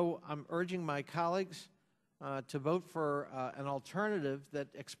 And so I'm urging my colleagues to vote for an alternative that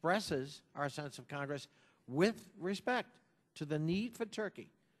expresses our sense of Congress with respect to the need for Turkey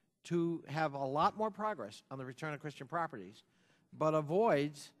to have a lot more progress on the return of Christian properties, but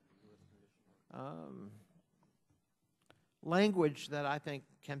avoids language that I think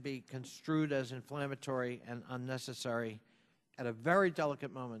can be construed as inflammatory and unnecessary at a very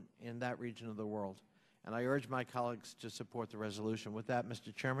delicate moment in that region of the world. And I urge my colleagues to support the resolution. With that,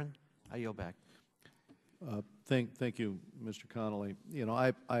 Mr. Chairman, I yield back. Thank you, Mr. Connolly. You know,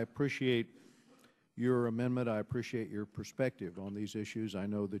 I appreciate your amendment. I appreciate your perspective on these issues. I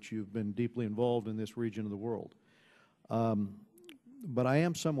know that you've been deeply involved in this region of the world. But I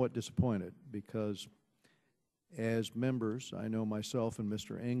am somewhat disappointed because as members, I know myself and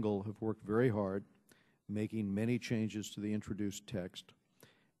Mr. Engel have worked very hard making many changes to the introduced text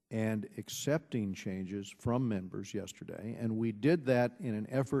and accepting changes from members yesterday. And we did that in an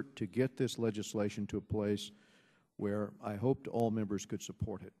effort to get this legislation to a place where I hoped all members could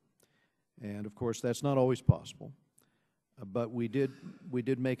support it. And of course, that's not always possible. But we did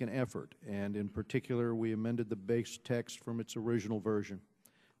make an effort, and in particular, we amended the base text from its original version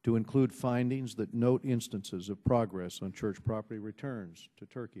to include findings that note instances of progress on church property returns to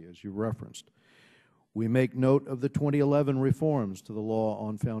Turkey, as you referenced. We make note of the 2011 reforms to the law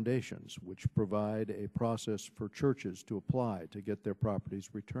on foundations, which provide a process for churches to apply to get their properties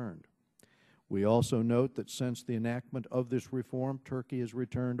returned. We also note that since the enactment of this reform, Turkey has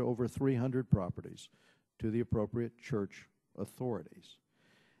returned over 300 properties to the appropriate church authorities.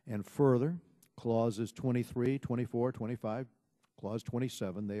 And further, clauses 23, 24, 25, clause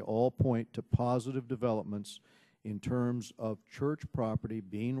 27, they all point to positive developments in terms of church property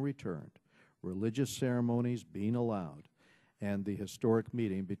being returned, religious ceremonies being allowed, and the historic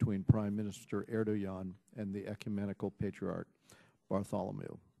meeting between Prime Minister Erdogan and the Ecumenical Patriarch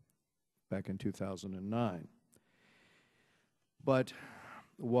Bartholomew back in 2009. But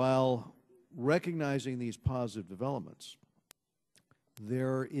while recognizing these positive developments,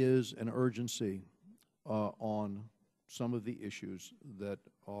 there is an urgency on some of the issues that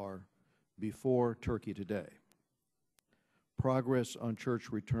are before Turkey today. Progress on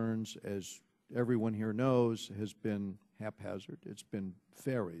church returns, as everyone here knows, has been haphazard. It's been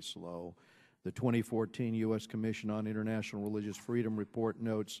very slow. The 2014 U.S. Commission on International Religious Freedom report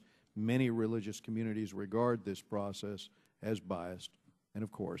notes many religious communities regard this process as biased and,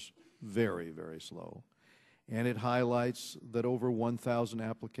 of course, very, very slow. And it highlights that over 1,000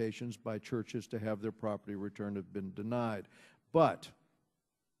 applications by churches to have their property returned have been denied. But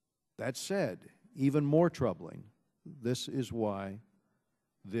that said, even more troubling, this is why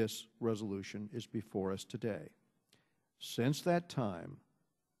this resolution is before us today. Since that time,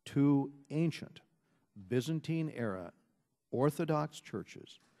 2 ancient Byzantine-era Orthodox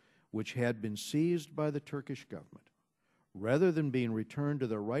churches, which had been seized by the Turkish government, rather than being returned to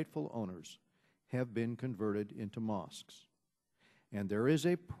their rightful owners, have been converted into mosques. And there is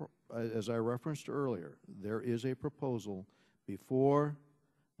as I referenced earlier, there is a proposal before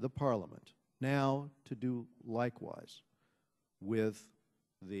the Parliament now to do likewise with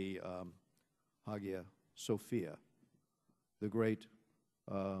the Hagia Sophia, the great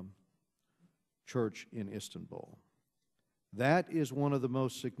church in Istanbul. That is one of the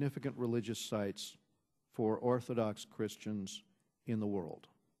most significant religious sites for Orthodox Christians in the world.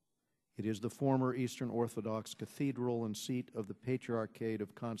 It is the former Eastern Orthodox cathedral and seat of the Patriarchate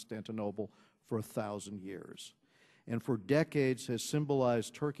of Constantinople for 1,000 years, and for decades has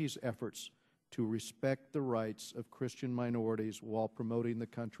symbolized Turkey's efforts to respect the rights of Christian minorities while promoting the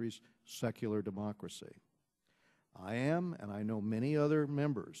country's secular democracy. I am, and I know many other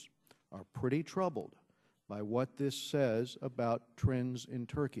members, are pretty troubled by what this says about trends in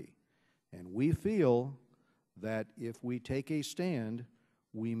Turkey. And we feel that if we take a stand,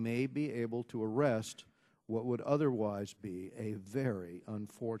 we may be able to arrest what would otherwise be a very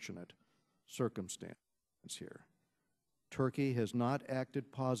unfortunate circumstance here. Turkey has not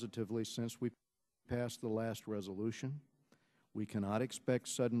acted positively since we passed the last resolution. We cannot expect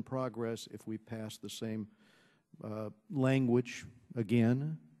sudden progress if we pass the same language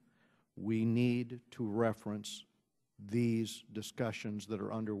again. We need to reference these discussions that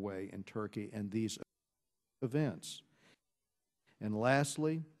are underway in Turkey and these events. And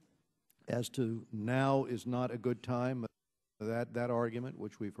lastly, as to now is not a good time, that argument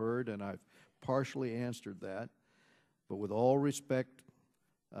which we've heard, and I've partially answered that, but with all respect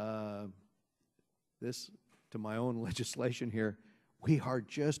this to my own legislation here, we are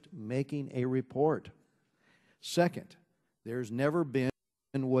just making a report. Second, there's never been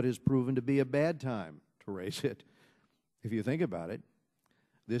what is proven to be a bad time to raise it. If you think about it,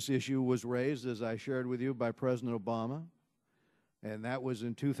 this issue was raised, as I shared with you, by President Obama, and that was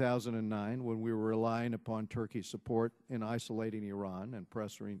in 2009 when we were relying upon Turkey's support in isolating Iran and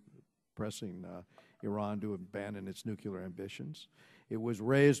pressing Iran to abandon its nuclear ambitions. It was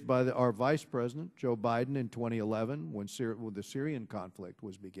raised by our Vice President, Joe Biden, in 2011 when the Syrian conflict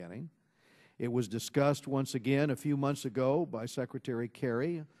was beginning. It was discussed once again a few months ago by Secretary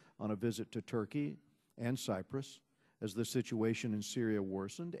Kerry on a visit to Turkey and Cyprus as the situation in Syria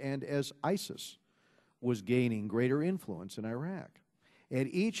worsened and as ISIS was gaining greater influence in Iraq. At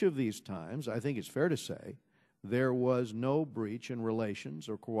each of these times, I think it's fair to say, there was no breach in relations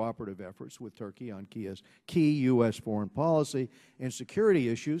or cooperative efforts with Turkey on key U.S. foreign policy and security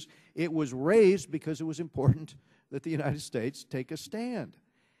issues. It was raised because it was important that the United States take a stand.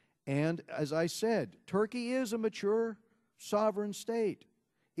 And as I said, Turkey is a mature sovereign state.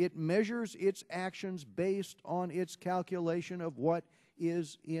 It measures its actions based on its calculation of what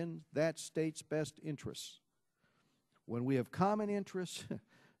is in that state's best interests. When we have common interests,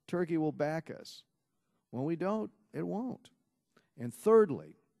 Turkey will back us. When we don't, it won't. And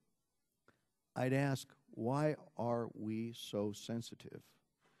thirdly, I'd ask, why are we so sensitive?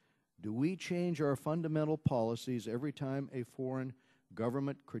 Do we change our fundamental policies every time a foreign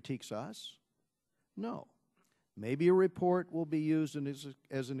government critiques us? No. Maybe a report will be used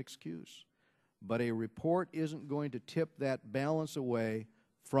as an excuse, but a report isn't going to tip that balance away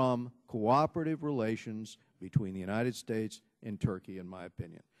from cooperative relations between the United States and Turkey, in my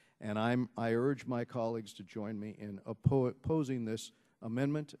opinion. And I urge my colleagues to join me in opposing this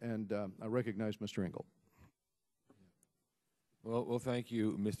amendment, and I recognize Mr. Engel. Well, thank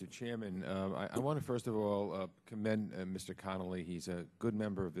you, Mr. Chairman. I want to first of all commend Mr. Connolly. He's a good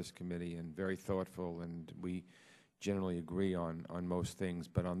member of this committee and very thoughtful, and we generally agree on most things.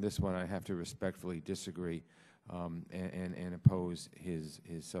 But on this one, I have to respectfully disagree and oppose his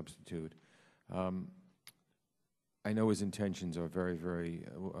substitute. I know his intentions are very, very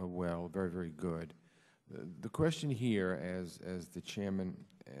well, very, very good. The question here, as the chairman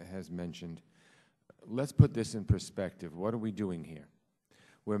has mentioned, let's put this in perspective. What are we doing here?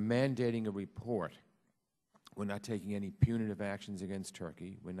 We're mandating a report. We're not taking any punitive actions against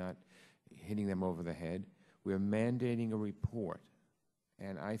Turkey. We're not hitting them over the head. We're mandating a report.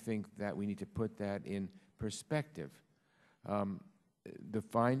 And I think that we need to put that in perspective. The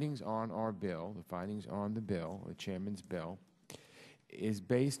findings on our bill, the findings on the bill, the chairman's bill, is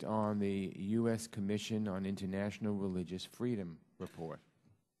based on the U.S. Commission on International Religious Freedom report.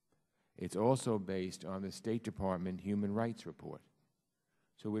 It's also based on the State Department Human Rights report.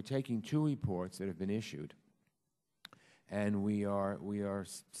 So we're taking two reports that have been issued, and we are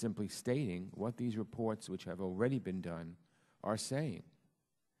simply stating what these reports, which have already been done, are saying.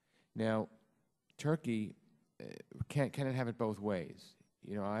 Now, Turkey cannot have it both ways.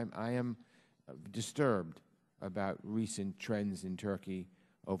 You know, I am disturbed about recent trends in Turkey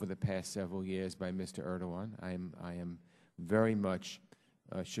over the past several years by Mr. Erdogan. I am very much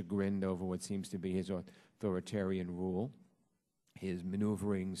chagrined over what seems to be his authoritarian rule, his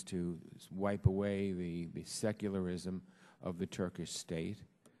maneuverings to wipe away the secularism of the Turkish state,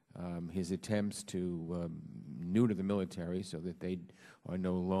 his attempts to neuter the military so that they are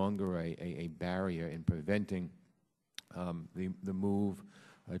no longer a barrier in preventing the move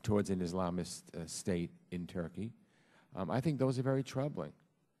towards an Islamist state in Turkey. I think those are very troubling.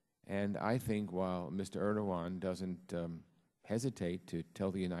 And I think while Mr. Erdogan doesn't hesitate to tell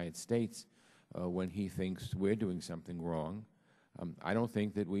the United States when he thinks we're doing something wrong, I don't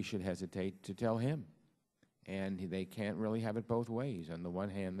think that we should hesitate to tell him. And they can't really have it both ways. On the one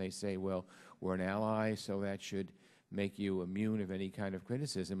hand, they say, well, we're an ally, so that should make you immune of any kind of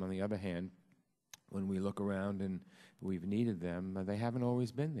criticism. On the other hand, when we look around and we've needed them, they haven't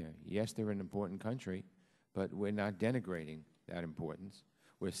always been there. Yes, they're an important country, but we're not denigrating that importance.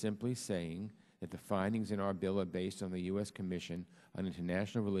 We're simply saying that the findings in our bill are based on the U.S. Commission on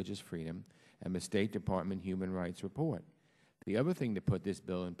International Religious Freedom and the State Department Human Rights report. The other thing to put this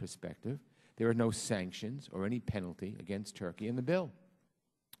bill in perspective, there are no sanctions or any penalty against Turkey in the bill.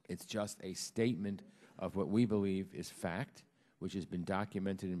 It's just a statement of what we believe is fact, which has been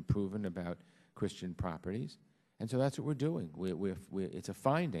documented and proven about Christian properties. And so that's what we're doing. It's a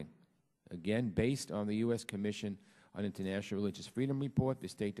finding, again, based on the U.S. Commission on International Religious Freedom report, the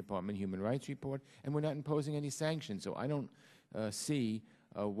State Department Human Rights report, and we're not imposing any sanctions. So I don't see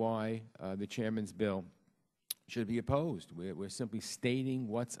why the chairman's bill should be opposed. We're simply stating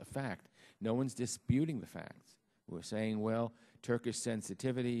what's a fact. No one's disputing the facts. We're saying, well, Turkish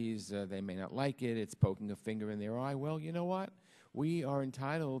sensitivities, they may not like it, it's poking a finger in their eye. Well, you know what? We are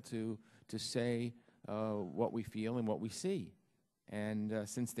entitled to say what we feel and what we see. And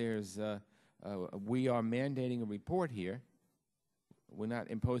since we are mandating a report here, we're not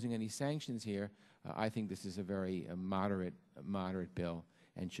imposing any sanctions here, I think this is a very moderate bill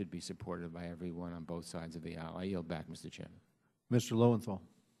and should be supported by everyone on both sides of the aisle. I yield back, Mr. Chairman. Mr. Lowenthal.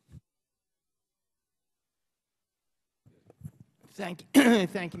 Thank you,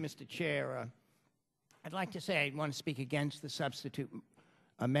 Mr. Chair. I'd like to say I want to speak against the substitute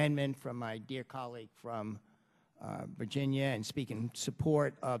amendment from my dear colleague from Virginia and speak in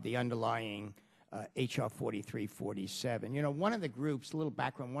support of the underlying H.R. 4347. You know, one of the groups, a little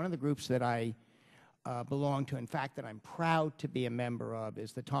background, one of the groups that I belong to, in fact, that I'm proud to be a member of,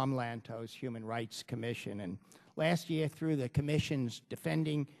 is the Tom Lantos Human Rights Commission. And last year, through the Commission's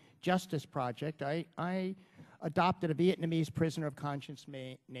Defending Justice Project, I adopted a Vietnamese prisoner of conscience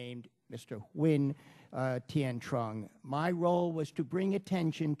named Mr. Nguyen Tien Trung. My role was to bring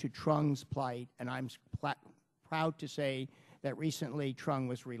attention to Trung's plight, and I'm proud to say that recently Trung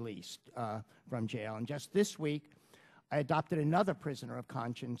was released from jail. And just this week, I adopted another prisoner of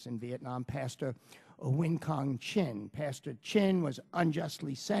conscience in Vietnam, Pastor Win Kong Chin. Pastor Chin was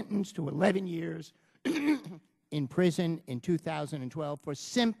unjustly sentenced to 11 years in prison in 2012 for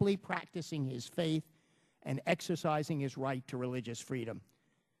simply practicing his faith and exercising his right to religious freedom.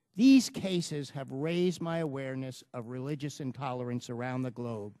 These cases have raised my awareness of religious intolerance around the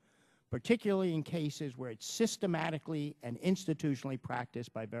globe, particularly in cases where it's systematically and institutionally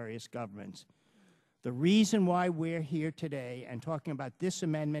practiced by various governments. The reason why we're here today and talking about this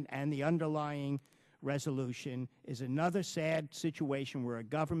amendment and the underlying resolution is another sad situation where a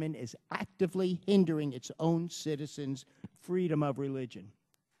government is actively hindering its own citizens' freedom of religion.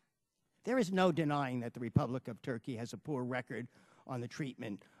 There is no denying that the Republic of Turkey has a poor record on the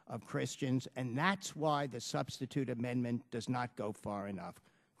treatment of Christians, and that's why the substitute amendment does not go far enough.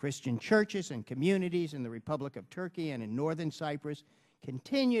 Christian churches and communities in the Republic of Turkey and in northern Cyprus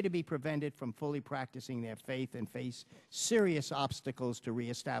continue to be prevented from fully practicing their faith and face serious obstacles to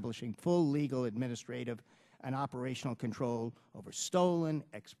reestablishing full legal, administrative, and operational control over stolen,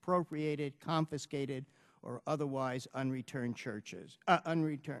 expropriated, confiscated, or otherwise unreturned churches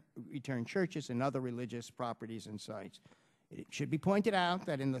and other religious properties and sites. It should be pointed out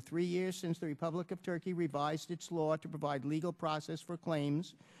that in the 3 years since the Republic of Turkey revised its law to provide legal process for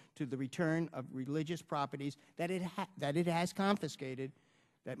claims to the return of religious properties that it has confiscated,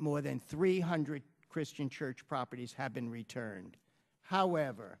 that more than 300 Christian church properties have been returned.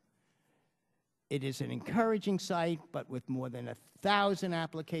 However, it is an encouraging sight, but with more than 1,000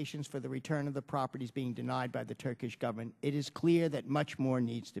 applications for the return of the properties being denied by the Turkish government, it is clear that much more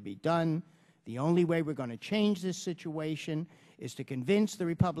needs to be done. The only way we're going to change this situation is to convince the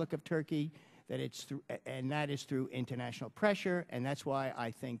Republic of Turkey that it's through, and that is through international pressure, and that's why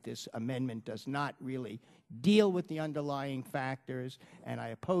I think this amendment does not really deal with the underlying factors, and I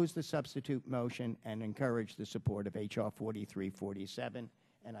oppose the substitute motion and encourage the support of H.R. 4347,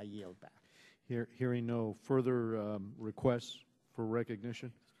 and I yield back. Hearing no further requests for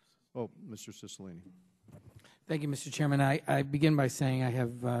recognition. Oh, Mr. Cicilline. Thank you, Mr. Chairman. I begin by saying I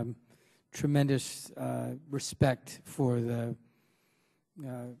have tremendous respect for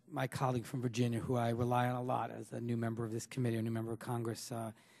my colleague from Virginia, who I rely on a lot as a new member of this committee, a new member of Congress,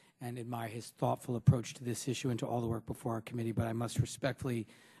 and admire his thoughtful approach to this issue and to all the work before our committee, but I must respectfully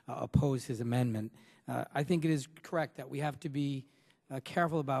oppose his amendment. I think it is correct that we have to be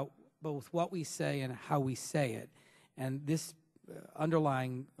careful about both what we say and how we say it, and this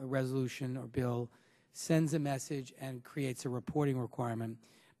underlying resolution or bill sends a message and creates a reporting requirement.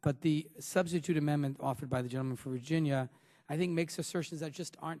 But the substitute amendment offered by the gentleman from Virginia, I think, makes assertions that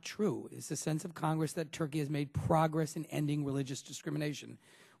just aren't true. It's a sense of Congress that Turkey has made progress in ending religious discrimination.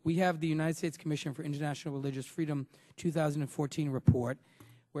 We have the United States Commission for International Religious Freedom 2014 report,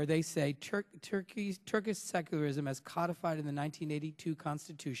 where they say Turkish secularism, as codified in the 1982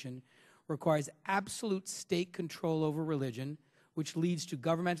 Constitution, requires absolute state control over religion, which leads to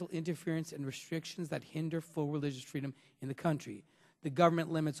governmental interference and restrictions that hinder full religious freedom in the country. The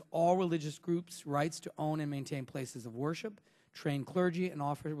government limits all religious groups' rights to own and maintain places of worship, train clergy, and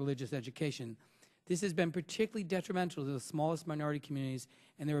offer religious education. This has been particularly detrimental to the smallest minority communities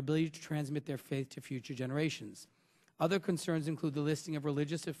and their ability to transmit their faith to future generations. Other concerns include the listing of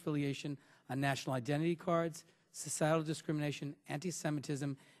religious affiliation on national identity cards, societal discrimination,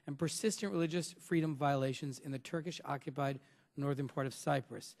 anti-Semitism, and persistent religious freedom violations in the Turkish-occupied northern part of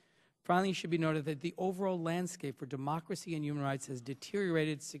Cyprus. Finally, it should be noted that the overall landscape for democracy and human rights has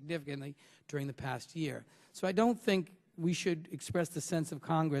deteriorated significantly during the past year. So I don't think we should express the sense of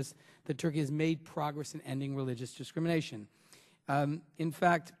Congress that Turkey has made progress in ending religious discrimination. In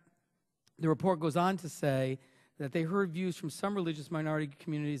fact, the report goes on to say that they heard views from some religious minority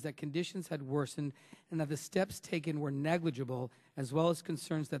communities that conditions had worsened and that the steps taken were negligible, as well as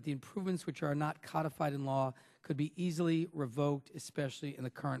concerns that the improvements which are not codified in law could be easily revoked, especially in the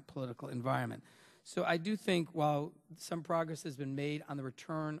current political environment. So I do think while some progress has been made on the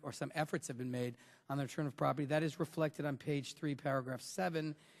return, or some efforts have been made on the return of property, that is reflected on page 3, paragraph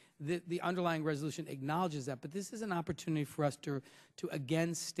 7. The underlying resolution acknowledges that, but this is an opportunity for us to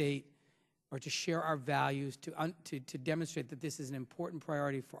again state or to share our values, to demonstrate that this is an important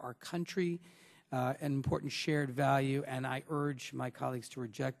priority for our country, an important shared value, and I urge my colleagues to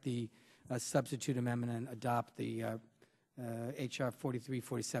reject the substitute amendment and adopt the H.R.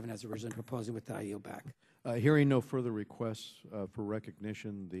 4347 as originally proposed. With that, I yield back. Hearing no further requests for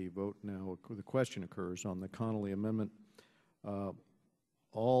recognition, the vote now, the question occurs on the Connolly amendment.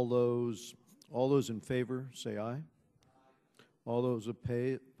 All those in favor, say aye. All those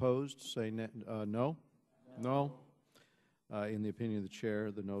opposed, say no. No. In the opinion of the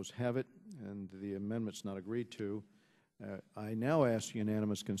chair, the noes have it, and the amendment's not agreed to. I now ask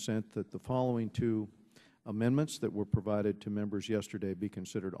unanimous consent that the following two amendments that were provided to members yesterday be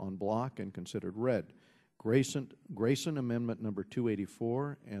considered en bloc and considered read. Grayson Amendment number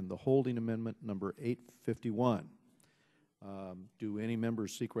 284 and the Holding Amendment number 851. Do any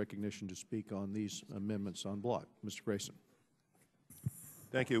members seek recognition to speak on these amendments en bloc? Mr. Grayson.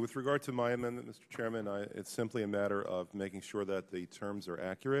 Thank you. With regard to my amendment, Mr. Chairman, it's simply a matter of making sure that the terms are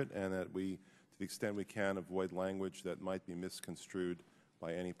accurate and that we, to the extent we can, avoid language that might be misconstrued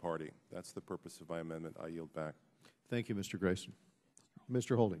by any party. That's the purpose of my amendment. I yield back. Thank you, Mr. Grayson.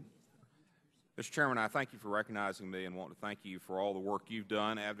 Mr. Holding. Mr. Chairman, I thank you for recognizing me and want to thank you for all the work you've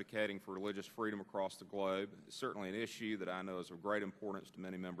done advocating for religious freedom across the globe. It's certainly an issue that I know is of great importance to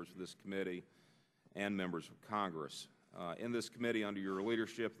many members of this committee and members of Congress. In this committee, under your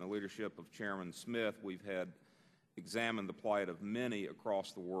leadership and the leadership of Chairman Smith, we've had examined the plight of many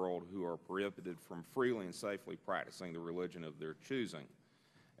across the world who are prohibited from freely and safely practicing the religion of their choosing.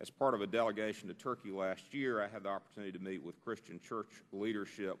 As part of a delegation to Turkey last year, I had the opportunity to meet with Christian church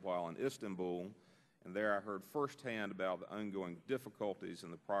leadership while in Istanbul, and there I heard firsthand about the ongoing difficulties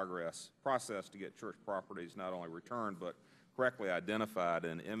in the process to get church properties not only returned but correctly identified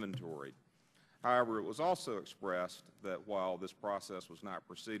and inventoried. However, it was also expressed that while this process was not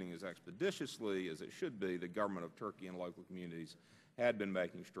proceeding as expeditiously as it should be, the government of Turkey and local communities had been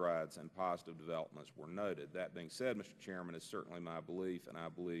making strides and positive developments were noted. That being said, Mr. Chairman, it's certainly my belief, and I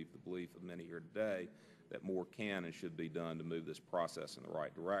believe the belief of many here today, that more can and should be done to move this process in the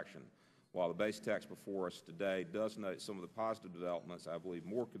right direction. While the base text before us today does note some of the positive developments, I believe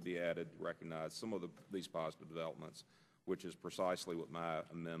more could be added to recognize some of these positive developments, which is precisely what my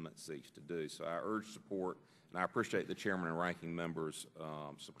amendment seeks to do. So I urge support, and I appreciate the Chairman and Ranking Members'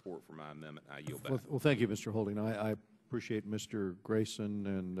 support for my amendment. I yield back. Well, thank you, Mr. Holding. I appreciate Mr. Grayson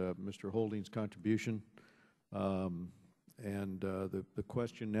and Mr. Holding's contribution. The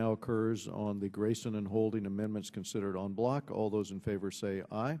question now occurs on the Grayson and Holding amendments considered en bloc. All those in favor say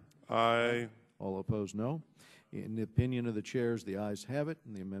aye. Aye. All opposed, no. In the opinion of the chairs, the ayes have it,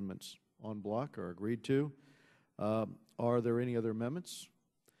 and the amendments en bloc are agreed to. Are there any other amendments?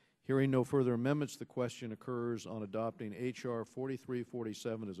 Hearing no further amendments, the question occurs on adopting H.R.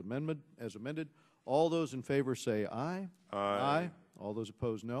 4347 as amended. All those in favor say aye. Aye. All those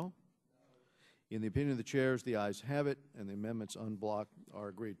opposed, no. In the opinion of the chairs, the ayes have it, and the amendments en bloc are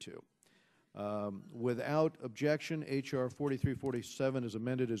agreed to. Without objection, H.R. 4347 as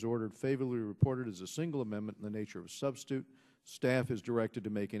amended is ordered favorably reported as a single amendment in the nature of a substitute. Staff is directed to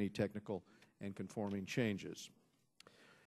make any technical and conforming changes.